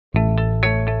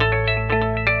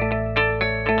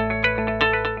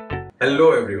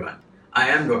Hello everyone. I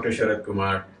am Dr. Sharad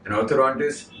Kumar, an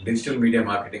orthodontist, digital media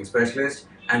marketing specialist,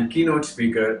 and keynote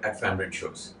speaker at Famdent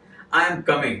shows. I am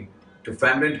coming to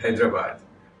Famdent, Hyderabad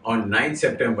on 9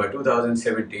 September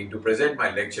 2017 to present my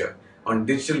lecture on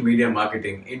digital media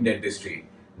marketing in dentistry,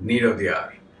 need of the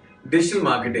hour. Digital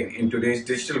marketing in today's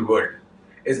digital world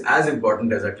is as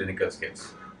important as our clinical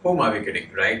skills. Whom are we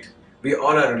kidding, right? We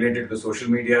all are related to social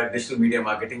media, digital media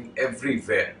marketing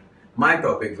everywhere. My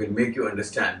topic will make you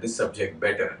understand this subject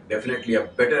better, definitely a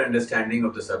better understanding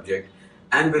of the subject,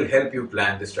 and will help you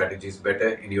plan the strategies better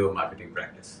in your marketing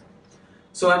practice.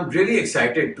 So I'm really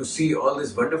excited to see all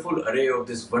this wonderful array of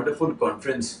this wonderful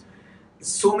conference.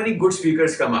 So many good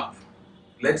speakers come up.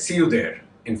 Let's see you there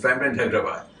in Famdent,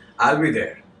 Hyderabad. I'll be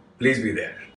there. Please be there.